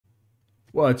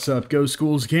What's up, Ghost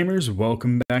Schools gamers?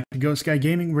 Welcome back to Ghost Guy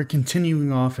Gaming. We're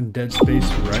continuing off in Dead Space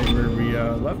right where we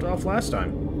left off last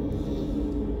time.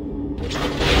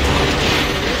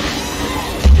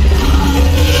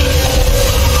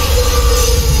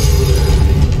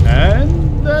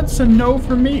 And that's a no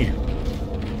for me.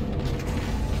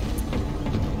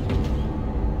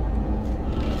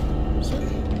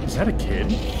 Is that a kid?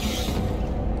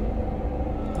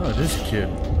 Oh, it is a kid.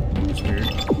 That's weird.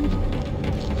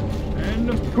 And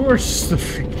of course, the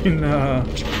freaking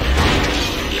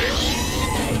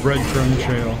breadcrumb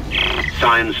trail.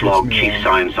 Science Log Chief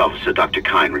Science Officer Dr.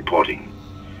 Kine reporting.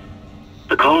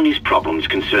 The colony's problems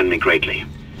concern me greatly.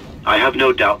 I have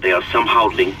no doubt they are somehow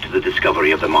linked to the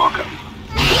discovery of the marker.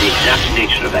 But the exact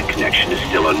nature of that connection is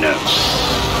still unknown.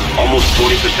 Almost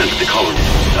 40% of the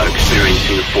colonists are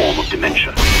experiencing a form of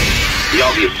dementia. The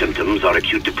obvious symptoms are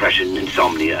acute depression,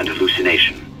 insomnia, and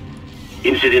hallucination.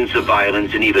 Incidents of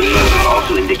violence and even murder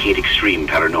also indicate extreme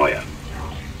paranoia.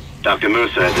 Dr.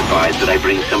 Mercer has advised that I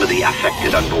bring some of the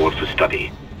affected on board for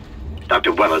study.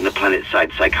 Dr. Wellen, the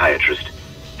planet-side psychiatrist,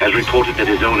 has reported that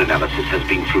his own analysis has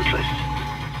been fruitless.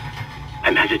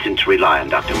 I'm hesitant to rely on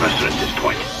Dr. Mercer at this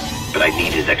point, but I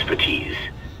need his expertise.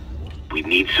 We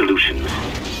need solutions,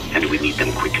 and we need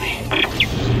them quickly.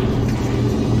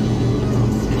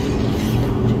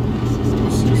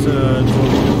 This is a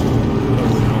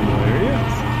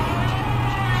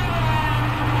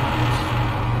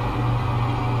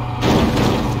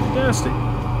fantastic.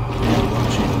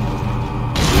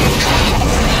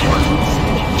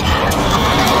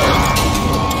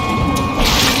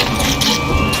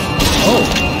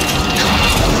 Oh.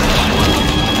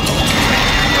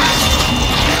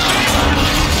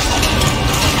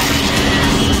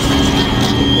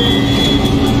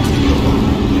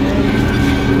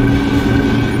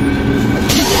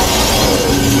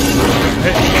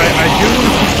 I do want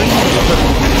to complain about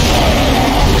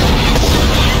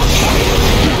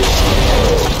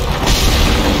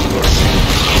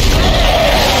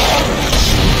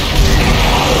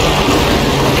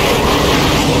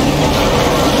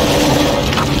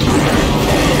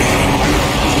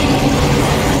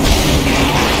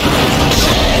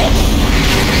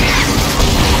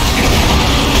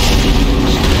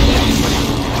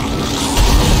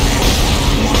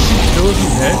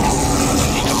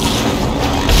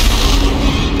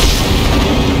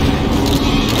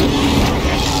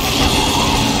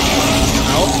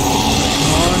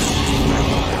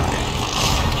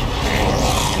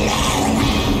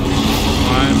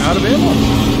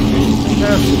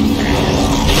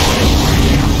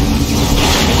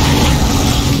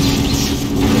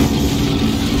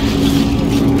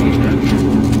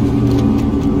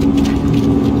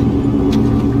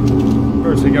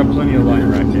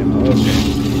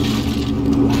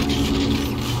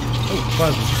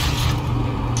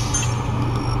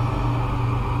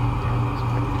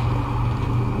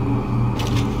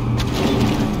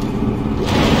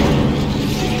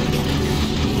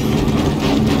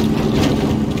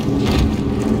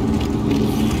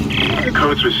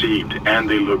received, and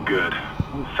they look good.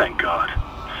 Thank God.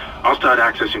 I'll start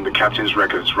accessing the captain's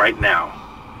records right now.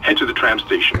 Head to the tram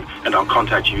station, and I'll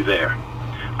contact you there.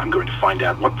 I'm going to find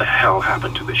out what the hell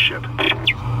happened to this ship.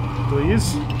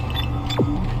 Please?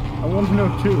 I want to know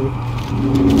too.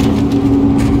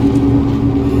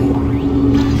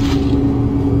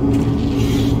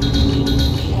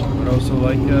 I would also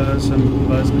like some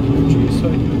plasma energy so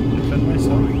I can defend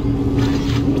myself.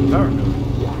 Power node.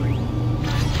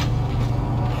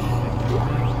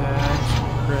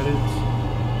 Credits.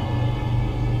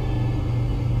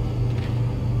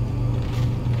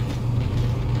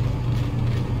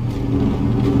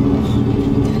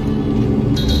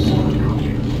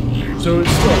 So it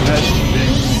still hasn't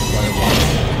been quite a while,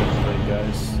 right,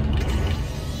 guys?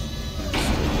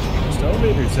 Just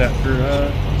elevators after,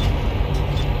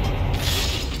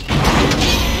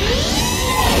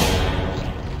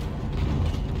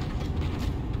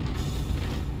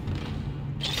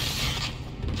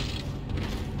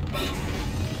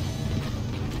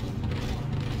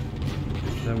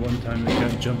 that one time I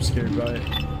got jump scared by it.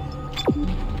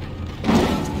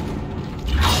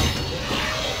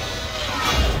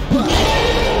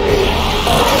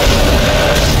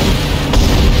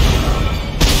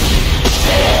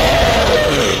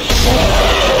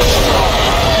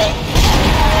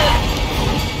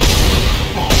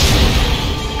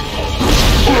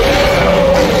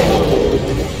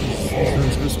 This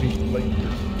one's supposed to be like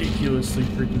ridiculously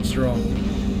freaking strong.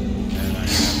 And I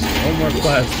have no more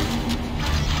plasma.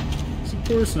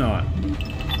 Of course not.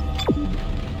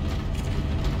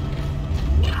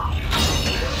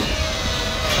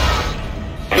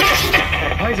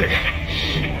 Isaac,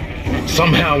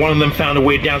 Somehow one of them found a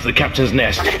way down to the captain's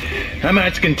nest. I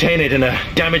managed to contain it in a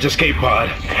damaged escape pod.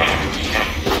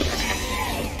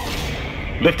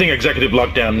 Lifting executive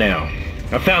lockdown now.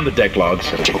 I found the deck logs.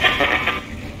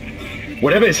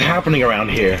 Whatever is happening around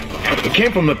here, it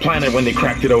came from the planet when they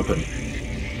cracked it open.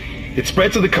 It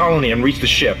spread to the colony and reached the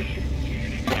ship.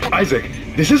 Isaac,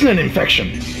 this isn't an infection.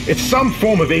 It's some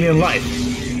form of alien life.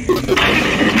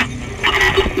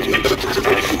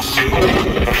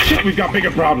 Shit, we've got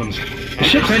bigger problems. The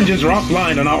ship's engines are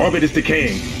offline and our orbit is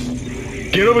decaying.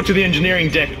 Get over to the engineering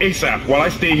deck ASAP while I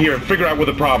stay here and figure out what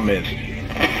the problem is.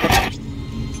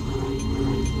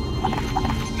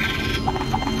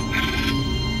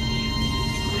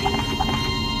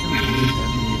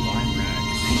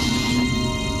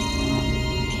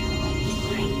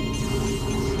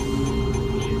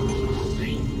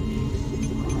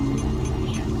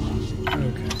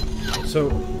 So,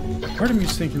 part of me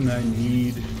is thinking that I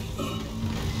need to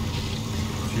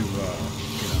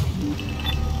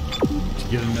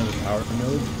get another power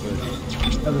node, but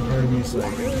other part of me is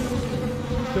like, I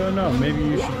don't know, maybe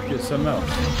you should get something else.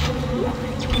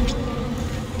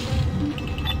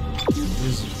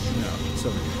 It's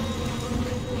over here.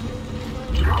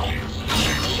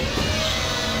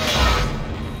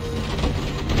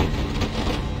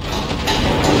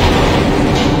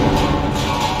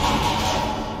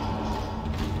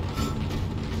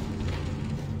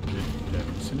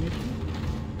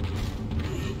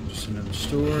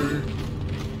 Store.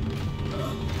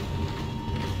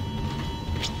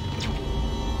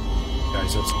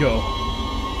 Guys, let's go.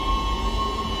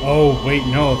 Oh, wait,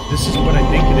 no. If this is what I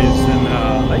think it is, then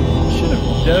I should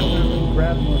have definitely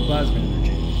grabbed more plasma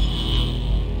energy.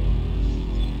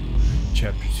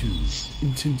 Chapter 2.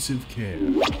 Intensive care.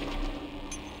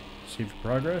 Save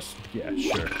progress? Yeah,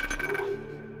 sure.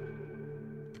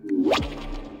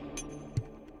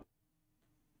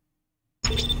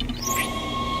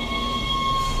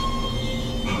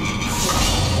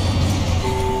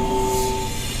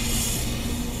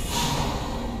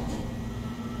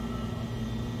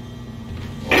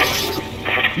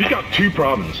 You've got two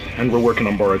problems, and we're working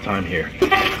on borrowed time here.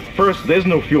 First, there's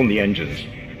no fuel in the engines.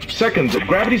 Second, the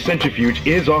gravity centrifuge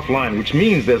is offline, which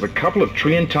means there's a couple of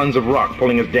trillion tons of rock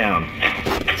pulling us down.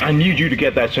 I need you to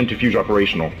get that centrifuge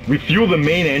operational. Refuel the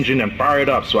main engine and fire it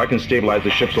up so I can stabilize the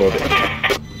ship's orbit.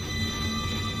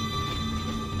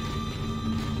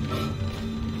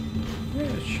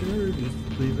 Yeah, sure. Just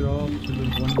leave it all to the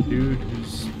one dude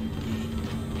who's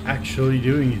actually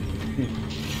doing it.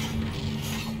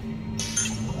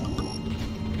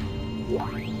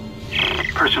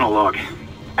 Personal log.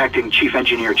 Acting Chief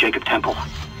Engineer Jacob Temple.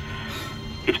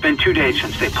 It's been 2 days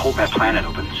since they pulled that planet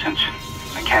open, since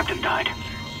the captain died.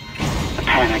 The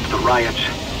panic, the riots,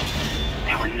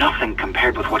 they were nothing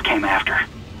compared with what came after.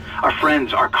 Our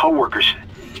friends, our co-workers,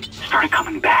 started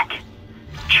coming back.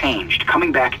 Changed,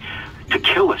 coming back to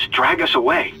kill us, drag us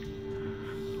away.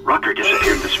 Rucker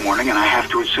disappeared this morning, and I have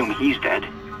to assume he's dead.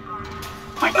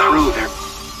 My crew, they're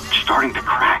starting to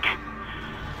crack.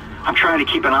 I'm trying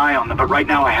to keep an eye on them, but right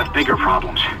now I have bigger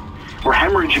problems. We're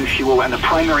hemorrhaging fuel and the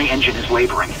primary engine is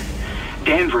laboring.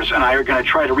 Danvers and I are going to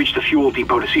try to reach the fuel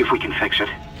depot to see if we can fix it.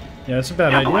 Yeah, that's a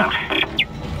bad idea. Out.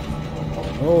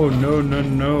 Oh, no, no,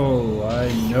 no.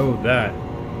 I know that.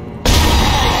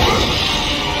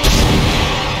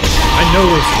 I know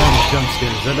those kind of jump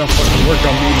scares. That don't fucking work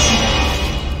on me.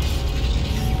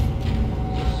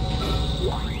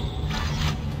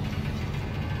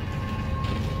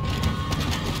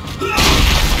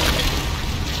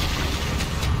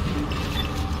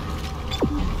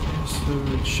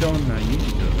 It's showing that I need to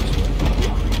go this way.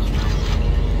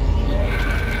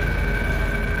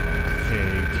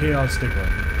 Okay, Chaos Digger.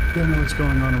 Don't know what's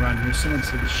going on around here. Someone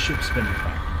said the ship's been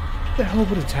attacked. What the hell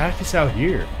would attack us out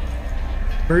here?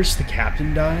 First the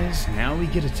captain dies, now we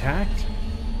get attacked?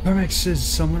 Carmack says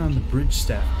someone on the bridge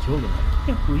staff killed him. I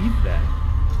can't believe that.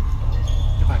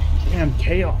 God damn,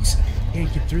 Chaos.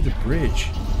 Can't get through the bridge.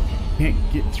 Can't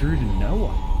get through to no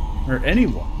one. Or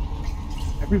anyone.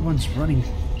 Everyone's running.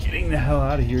 Getting the hell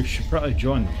out of here. Should probably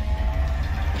join them.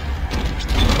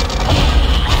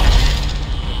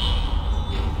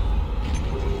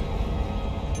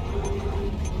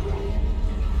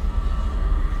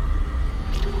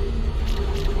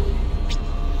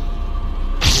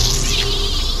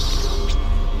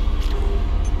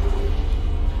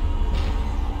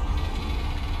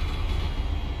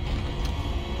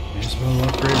 May as well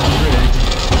upgrade the rig.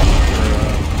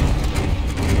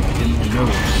 Get more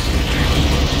nodes.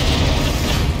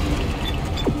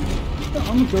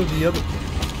 I'm gonna go to the other.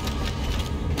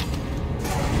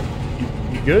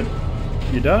 You good?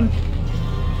 You done?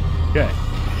 Okay.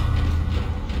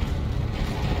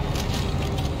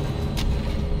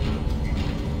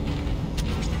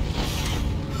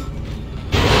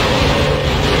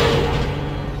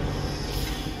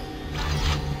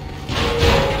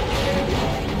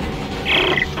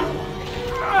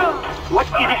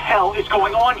 in hell is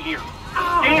going on here?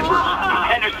 Danvers,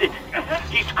 Henderson,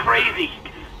 he's crazy.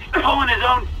 He's pulling his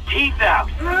own teeth out.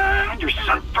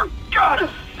 Henderson, for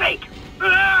God's sake.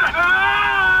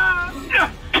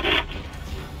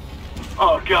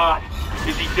 Oh, God.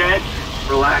 Is he dead?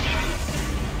 Relax.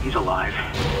 He's alive.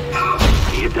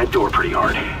 He hit that door pretty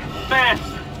hard. Man,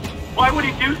 why would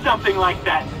he do something like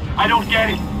that? I don't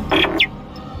get it.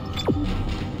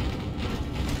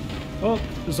 Well,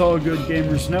 as all good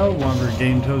gamers know, whenever a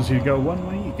game tells you to go one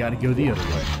way, you gotta go the other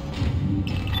way.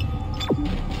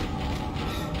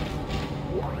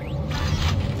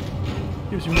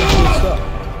 Gives you more cool stuff.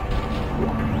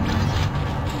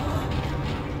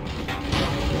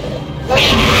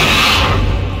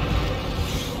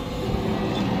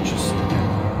 Just,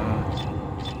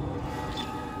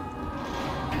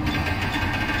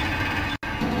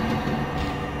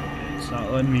 it's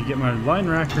not letting me get my line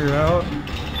racker out.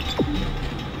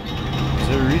 Is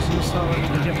there a reason it's not letting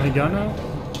me get my gun out?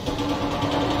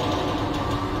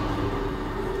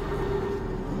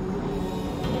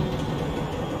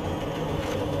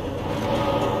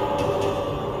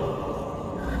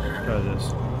 Try this.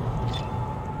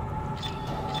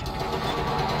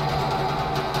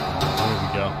 There we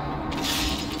go.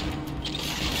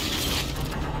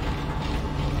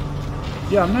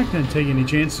 Yeah, I'm not gonna take any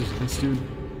chances with this dude.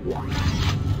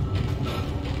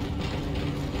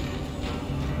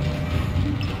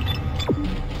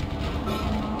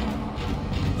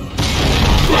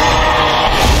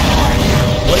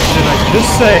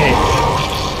 Just say.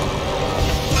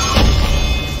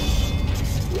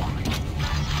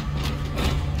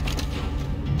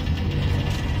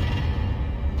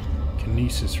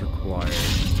 Kinesis required.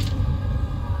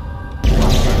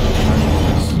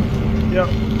 Yep.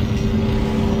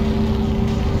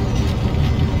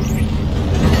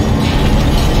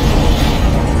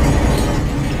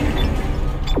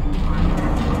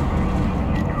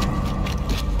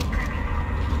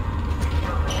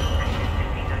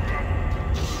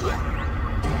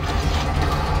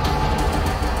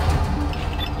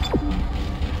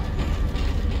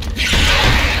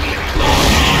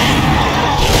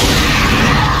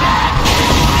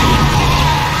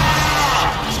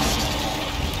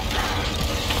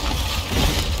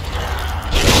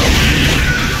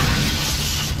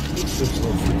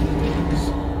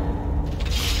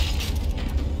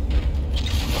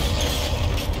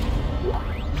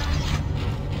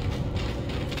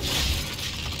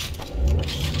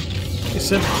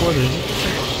 Said before, there's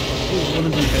one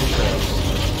of these head traps.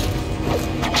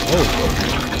 Oh,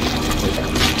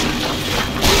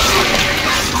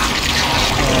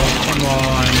 come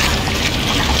on.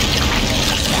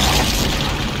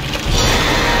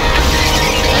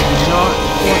 I do not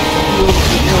want to deal with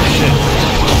the bullshit.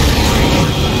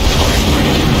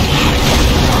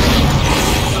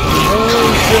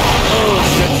 Oh shit, oh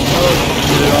shit, oh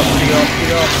shit,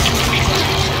 get up.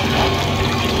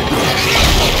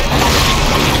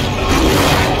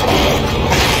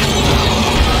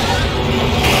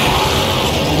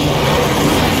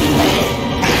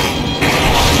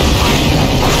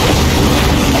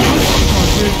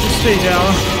 Stay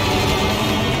down.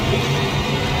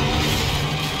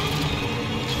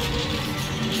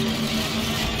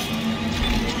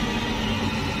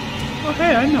 Oh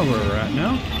hey, I know where we're at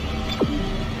now.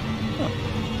 Oh.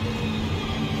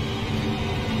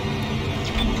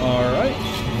 Alright.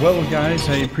 Well guys,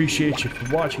 I appreciate you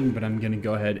for watching, but I'm gonna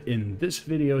go ahead and end this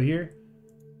video here.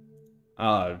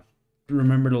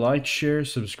 Remember to like, share,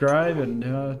 subscribe,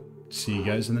 and see you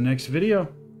guys in the next video.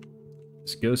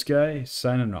 This Ghost Guy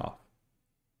signing off.